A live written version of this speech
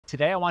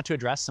Today I want to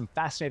address some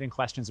fascinating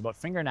questions about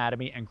finger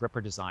anatomy and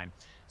gripper design.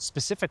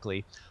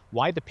 Specifically,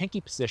 why the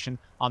pinky position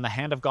on the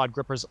hand of God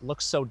grippers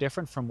looks so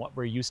different from what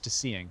we're used to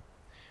seeing.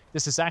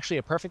 This is actually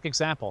a perfect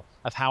example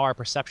of how our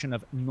perception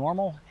of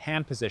normal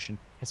hand position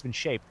has been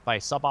shaped by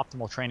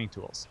suboptimal training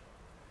tools.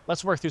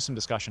 Let's work through some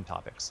discussion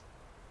topics.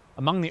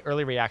 Among the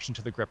early reaction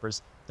to the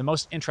grippers, the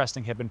most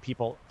interesting have been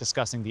people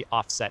discussing the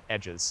offset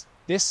edges.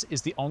 This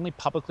is the only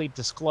publicly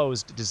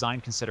disclosed design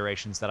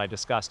considerations that I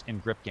discussed in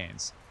grip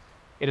gains.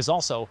 It is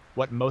also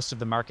what most of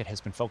the market has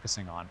been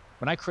focusing on.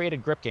 When I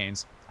created grip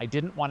gains, I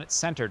didn't want it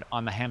centered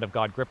on the hand of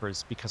God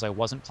grippers because I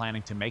wasn't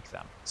planning to make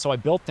them. So I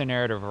built the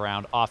narrative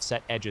around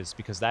offset edges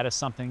because that is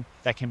something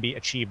that can be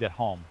achieved at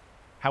home.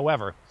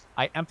 However,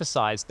 I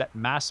emphasized that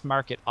mass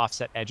market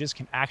offset edges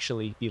can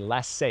actually be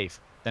less safe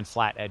than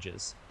flat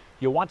edges.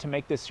 You'll want to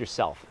make this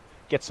yourself.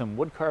 Get some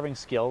wood carving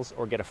skills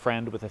or get a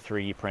friend with a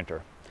 3D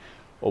printer.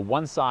 A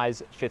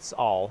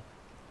one-size-fits-all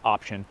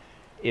option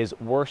is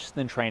worse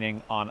than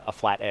training on a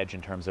flat edge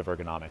in terms of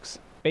ergonomics.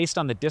 Based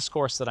on the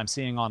discourse that I'm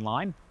seeing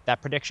online, that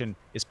prediction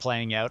is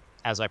playing out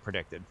as I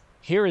predicted.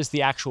 Here is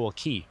the actual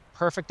key.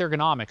 Perfect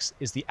ergonomics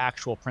is the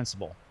actual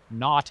principle,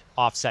 not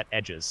offset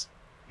edges.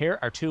 Here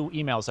are 2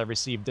 emails I've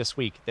received this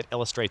week that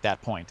illustrate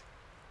that point.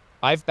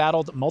 I've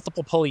battled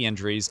multiple pulley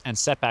injuries and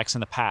setbacks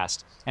in the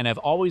past, and have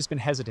always been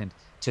hesitant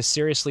to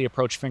seriously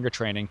approach finger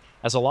training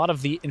as a lot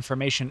of the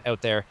information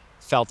out there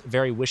felt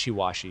very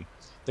wishy-washy.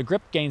 The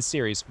Grip Gain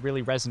series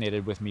really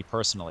resonated with me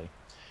personally.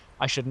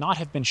 I should not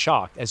have been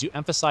shocked as you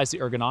emphasize the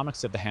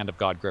ergonomics of the hand of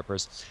God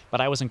grippers, but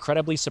I was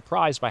incredibly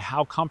surprised by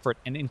how comfort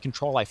and in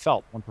control I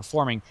felt when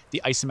performing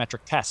the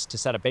isometric test to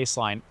set a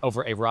baseline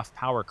over a rough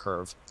power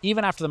curve.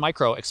 Even after the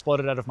micro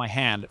exploded out of my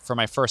hand for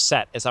my first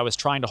set as I was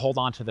trying to hold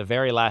on to the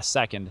very last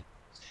second,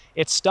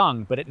 it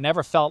stung, but it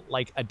never felt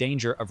like a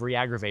danger of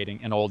re-aggravating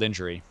an old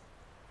injury.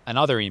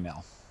 Another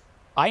email.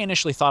 I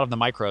initially thought of the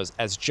micros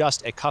as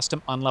just a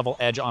custom unlevel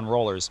edge on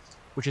rollers,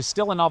 which is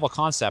still a novel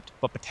concept,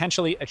 but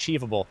potentially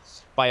achievable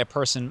by a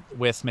person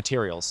with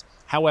materials.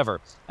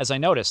 However, as I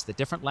noticed the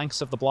different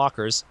lengths of the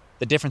blockers,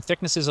 the different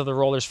thicknesses of the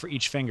rollers for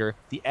each finger,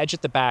 the edge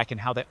at the back, and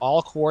how they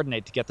all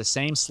coordinate to get the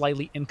same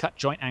slightly in-cut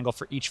joint angle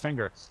for each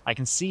finger, I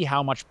can see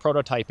how much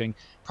prototyping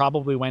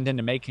probably went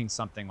into making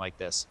something like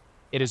this.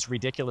 It is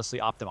ridiculously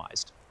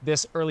optimized.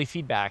 This early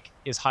feedback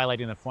is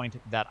highlighting the point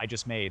that I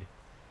just made.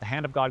 The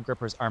hand of God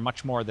grippers are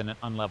much more than an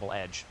unlevel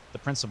edge. The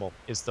principle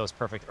is those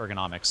perfect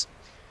ergonomics.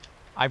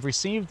 I've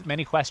received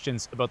many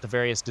questions about the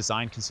various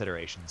design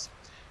considerations.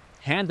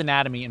 Hand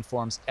anatomy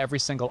informs every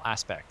single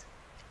aspect.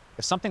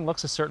 If something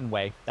looks a certain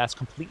way, that's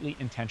completely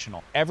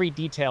intentional. Every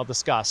detail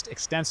discussed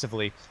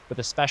extensively with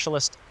a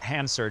specialist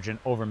hand surgeon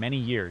over many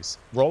years.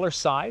 Roller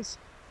size,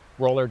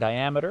 roller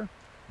diameter,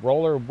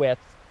 roller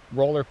width,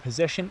 roller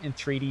position in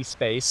 3D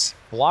space,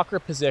 blocker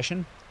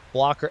position,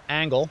 blocker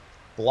angle,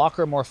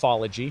 blocker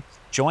morphology,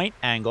 joint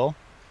angle,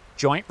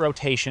 joint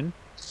rotation,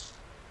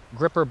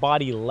 gripper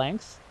body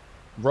length,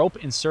 rope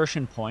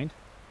insertion point,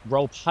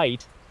 rope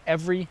height.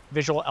 Every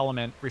visual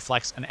element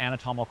reflects an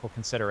anatomical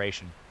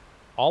consideration.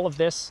 All of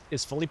this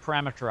is fully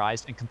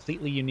parameterized and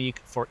completely unique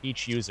for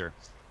each user.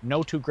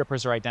 No 2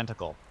 grippers are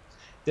identical.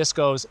 This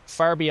goes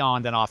far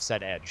beyond an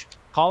offset edge.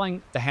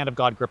 Calling the hand of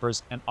God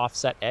grippers an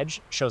offset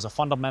edge shows a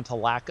fundamental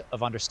lack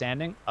of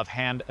understanding of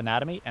hand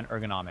anatomy and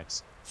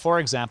ergonomics. For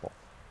example,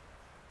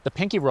 the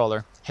pinky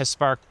roller has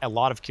sparked a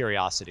lot of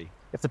curiosity.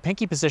 If the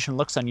pinky position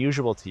looks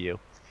unusual to you,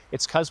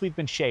 it's because we've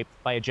been shaped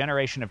by a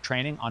generation of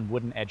training on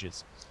wooden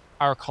edges.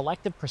 Our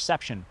collective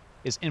perception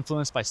is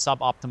influenced by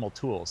suboptimal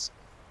tools.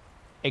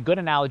 A good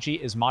analogy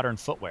is modern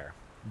footwear.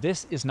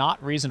 This is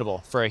not reasonable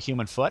for a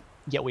human foot,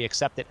 yet we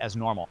accept it as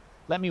normal.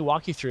 Let me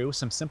walk you through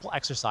some simple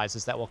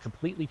exercises that will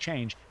completely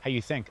change how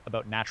you think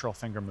about natural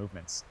finger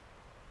movements.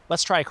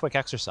 Let's try a quick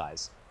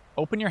exercise.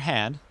 Open your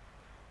hand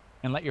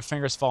and let your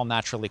fingers fall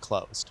naturally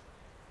closed.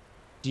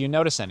 Do you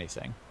notice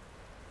anything?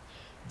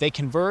 They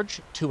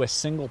converge to a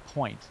single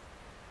point.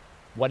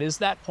 What is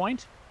that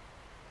point?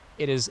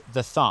 It is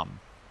the thumb.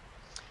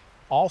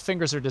 All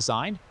fingers are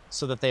designed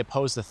so that they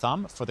oppose the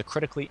thumb for the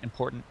critically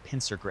important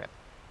pincer grip.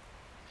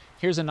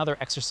 Here's another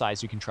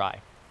exercise you can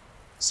try.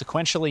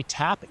 Sequentially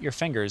tap your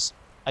fingers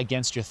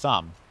against your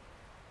thumb.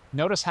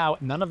 Notice how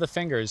none of the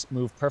fingers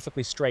move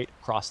perfectly straight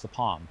across the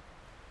palm.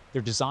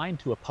 They're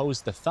designed to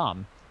oppose the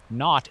thumb,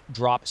 not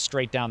drop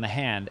straight down the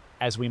hand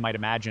as we might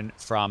imagine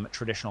from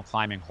traditional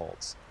climbing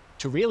holds.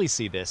 To really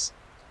see this,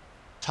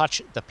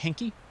 touch the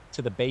pinky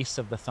to the base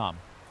of the thumb.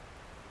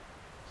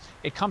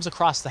 It comes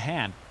across the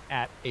hand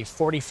at a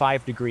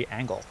 45-degree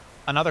angle.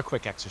 Another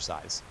quick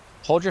exercise.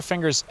 Hold your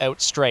fingers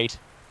out straight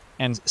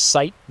and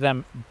sight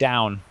them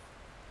down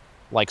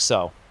like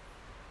so.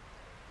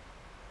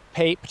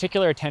 Pay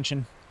particular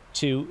attention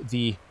to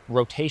the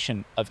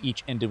rotation of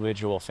each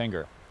individual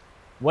finger.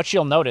 What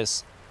you'll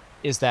notice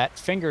is that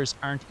fingers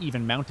aren't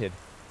even mounted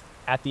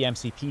at the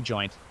MCP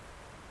joint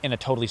in a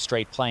totally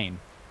straight plane.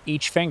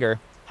 Each finger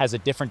has a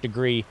different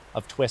degree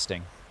of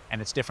twisting, and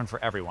it's different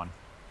for everyone.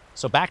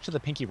 So back to the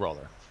pinky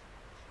roller.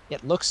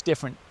 It looks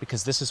different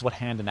because this is what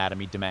hand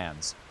anatomy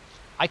demands.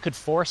 I could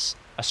force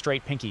a a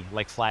straight pinky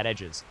like flat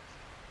edges.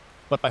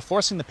 But by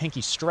forcing the pinky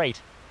straight,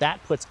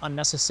 that puts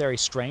unnecessary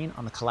strain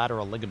on the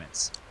collateral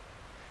ligaments.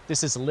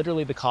 This is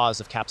literally the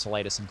cause of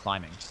capsulitis in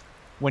climbing.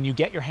 When you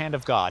get your hand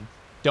of God,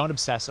 don't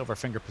obsess over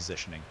finger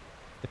positioning.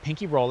 The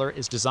pinky roller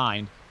is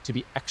designed to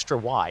be extra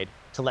wide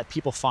to let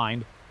people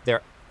find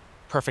their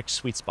perfect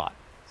sweet spot.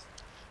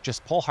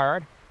 Just pull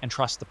hard and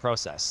trust the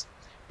process.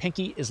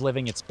 Pinky is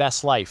living its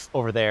best life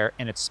over there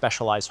in its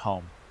specialized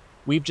home.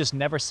 We've just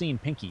never seen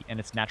Pinky in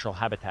its natural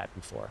habitat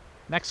before.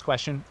 Next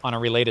question on a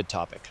related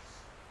topic.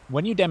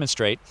 When you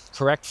demonstrate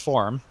correct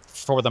form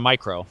for the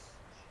micro,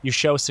 you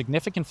show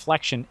significant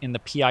flexion in the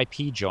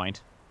PIP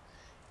joint.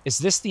 Is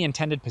this the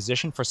intended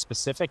position for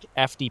specific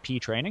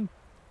FDP training?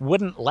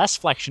 Wouldn't less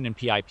flexion in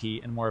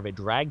PIP and more of a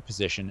drag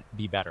position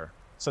be better?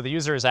 So the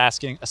user is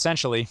asking,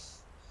 essentially,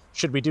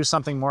 should we do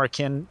something more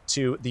akin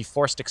to the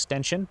forced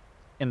extension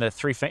in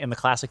the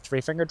classic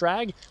three-finger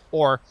drag,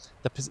 or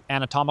the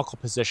anatomical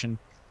position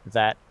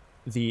that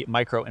the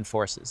micro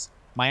enforces?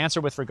 My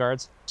answer with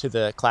regards to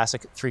the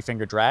classic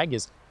three-finger drag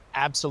is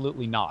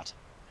absolutely not.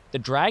 The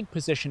drag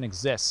position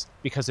exists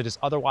because it is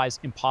otherwise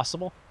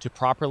impossible to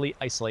properly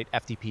isolate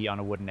FDP on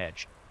a wooden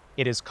edge.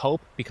 It is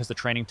cope because the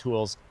training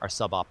tools are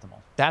suboptimal.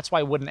 That's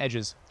why wooden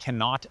edges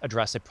cannot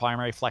address a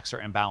primary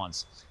flexor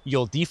imbalance.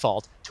 You'll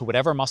default to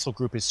whatever muscle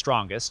group is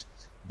strongest.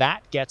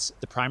 That gets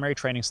the primary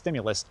training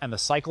stimulus and the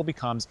cycle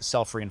becomes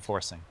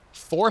self-reinforcing.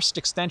 Forced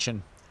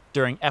extension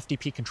during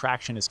FDP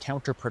contraction is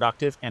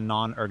counterproductive and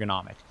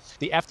non-ergonomic.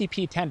 The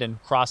FDP tendon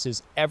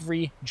crosses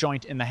every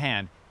joint in the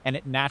hand and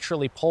it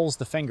naturally pulls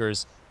the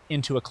fingers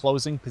into a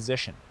closing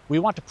position. We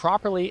want to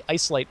properly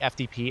isolate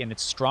FDP in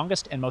its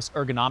strongest and most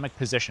ergonomic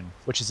position,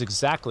 which is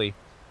exactly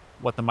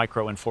what the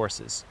micro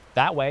enforces.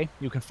 That way,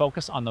 you can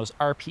focus on those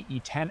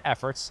RPE10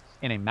 efforts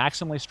in a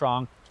maximally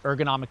strong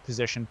ergonomic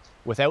position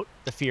without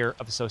the fear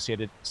of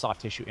associated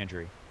soft tissue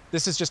injury.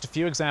 This is just a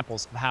few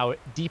examples of how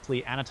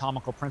deeply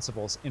anatomical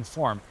principles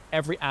inform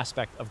every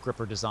aspect of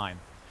gripper design.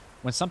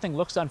 When something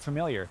looks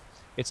unfamiliar,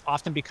 it's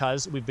often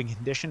because we've been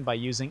conditioned by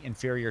using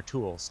inferior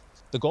tools.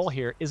 The goal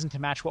here isn't to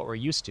match what we're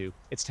used to,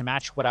 it's to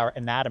match what our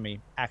anatomy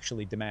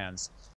actually demands.